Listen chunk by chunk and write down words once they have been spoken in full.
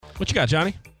What you got,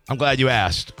 Johnny? I'm glad you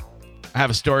asked. I have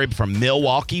a story from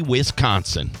Milwaukee,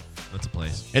 Wisconsin. That's a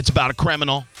place. It's about a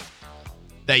criminal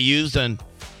that used an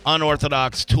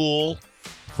unorthodox tool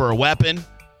for a weapon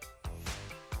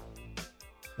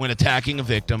when attacking a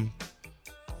victim.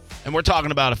 And we're talking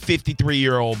about a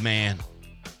 53-year-old man.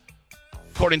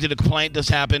 According to the complaint, this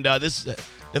happened. The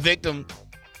victim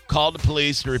called the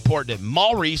police to report that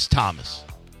Maurice Thomas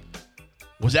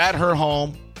was at her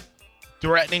home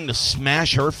threatening to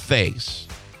smash her face.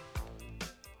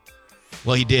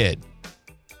 Well, he did,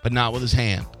 but not with his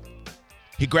hand.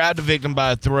 He grabbed the victim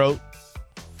by the throat,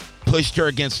 pushed her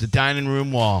against the dining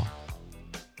room wall.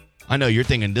 I know you're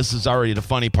thinking this is already the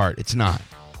funny part. It's not.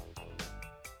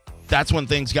 That's when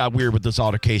things got weird with this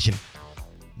altercation.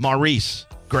 Maurice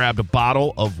grabbed a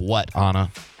bottle of what, Anna?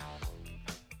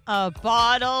 A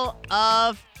bottle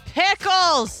of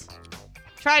pickles.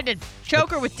 Tried to choke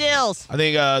her with dills. I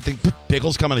think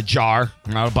pickles come in a jar,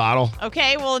 not a bottle.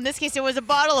 Okay, well, in this case, it was a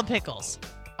bottle of pickles.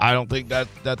 I don't think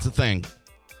that's a thing.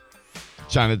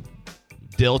 Trying to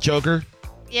dill choker?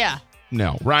 Yeah.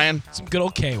 No. Ryan? Some good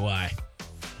old KY.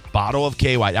 Bottle of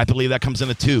KY. I believe that comes in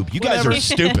a tube. You guys are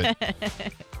stupid.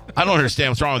 I don't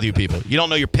understand what's wrong with you people. You don't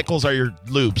know your pickles are your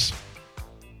lubes.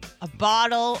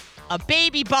 A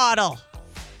baby bottle.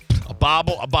 A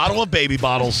bottle of baby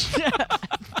bottles.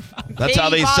 That's baby how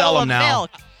they sell them now.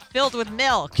 Milk, filled with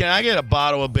milk. Can I get a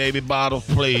bottle of baby bottles,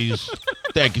 please?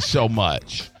 Thank you so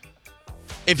much.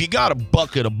 If you got a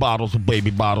bucket of bottles of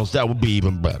baby bottles, that would be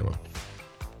even better.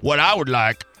 What I would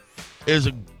like is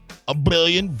a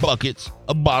billion buckets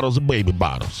of bottles of baby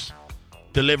bottles.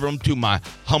 Deliver them to my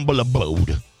humble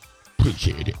abode.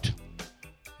 Appreciate it.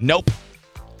 Nope.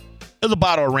 There's a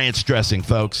bottle of ranch dressing,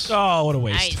 folks. Oh, what a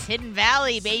waste. Nice. Hidden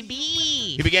Valley, baby.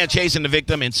 He began chasing the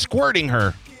victim and squirting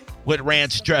her with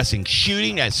ranch dressing,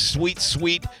 shooting that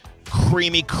sweet,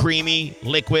 creamy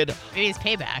liquid Maybe it's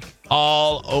payback.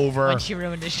 all over When she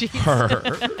ruined his sheets. her.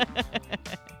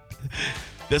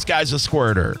 This guy's a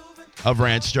squirter of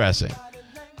ranch dressing.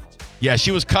 Yeah, she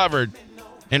was covered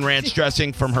in ranch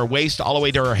dressing from her waist all the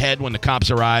way to her head when the cops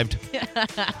arrived.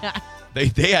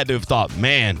 They had to have thought,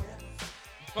 man,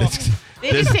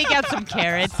 They just take out some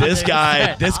carrots. this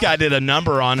guy did a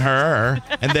number on her,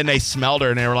 and then they smelled her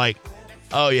and they were like,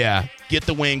 oh yeah, get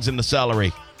the wings and the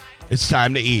celery. It's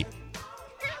time to eat.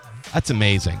 That's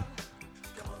amazing.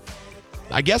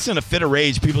 I guess in a fit of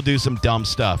rage, people do some dumb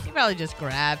stuff. He probably just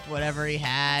grabbed whatever he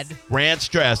had. Ranch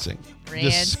dressing. Ranch.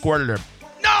 Just squirted her.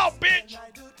 No, bitch!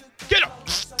 Get up!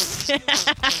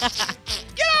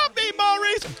 Get off me,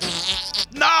 Maurice!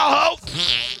 No, ho!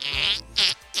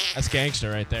 That's gangster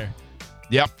right there.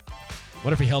 Yep.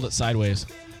 What if he held it sideways?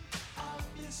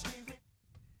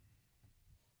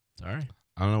 Sorry.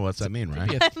 I don't know what's that mean, right?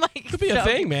 Could be a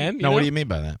thing, man. No, what do you mean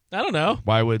by that? I don't know.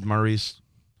 Why would Maurice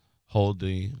hold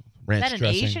the ranch Is that an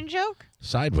dressing Asian joke?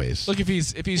 sideways? Look, if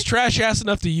he's trash ass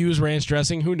enough to use ranch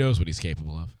dressing, who knows what he's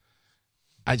capable of?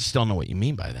 I just don't know what you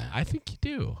mean by that. I think you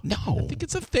do. No. I think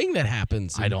it's a thing that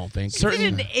happens. I don't think Is it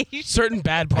an Asian? certain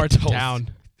bad parts of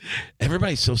town.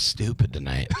 Everybody's so stupid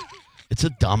tonight. It's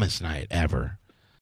the dumbest night ever.